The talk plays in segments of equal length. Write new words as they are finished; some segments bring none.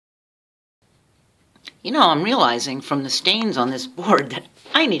You know, I'm realizing from the stains on this board that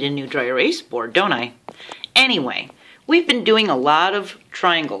I need a new dry erase board, don't I? Anyway, we've been doing a lot of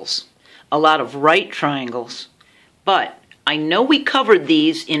triangles, a lot of right triangles, but I know we covered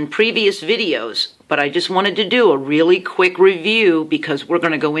these in previous videos, but I just wanted to do a really quick review because we're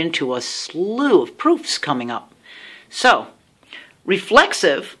going to go into a slew of proofs coming up. So,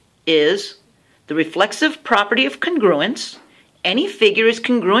 reflexive is the reflexive property of congruence. Any figure is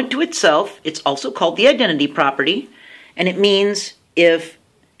congruent to itself. It's also called the identity property, and it means if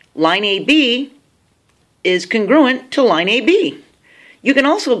line AB is congruent to line AB. You can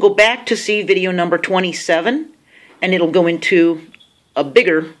also go back to see video number 27, and it'll go into a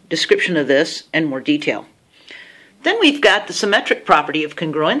bigger description of this and more detail. Then we've got the symmetric property of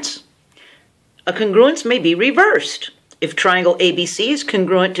congruence. A congruence may be reversed. If triangle ABC is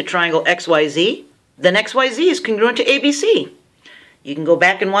congruent to triangle XYZ, then XYZ is congruent to ABC. You can go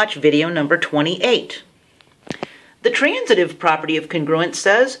back and watch video number 28. The transitive property of congruence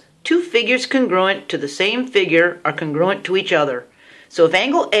says two figures congruent to the same figure are congruent to each other. So if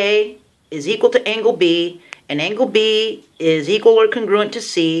angle A is equal to angle B, and angle B is equal or congruent to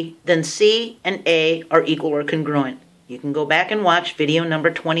C, then C and A are equal or congruent. You can go back and watch video number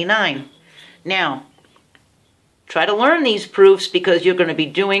 29. Now, try to learn these proofs because you're going to be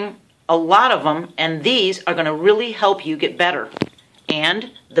doing a lot of them, and these are going to really help you get better.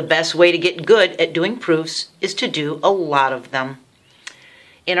 And the best way to get good at doing proofs is to do a lot of them.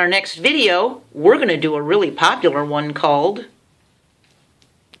 In our next video, we're going to do a really popular one called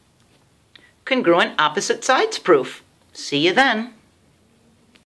Congruent Opposite Sides Proof. See you then.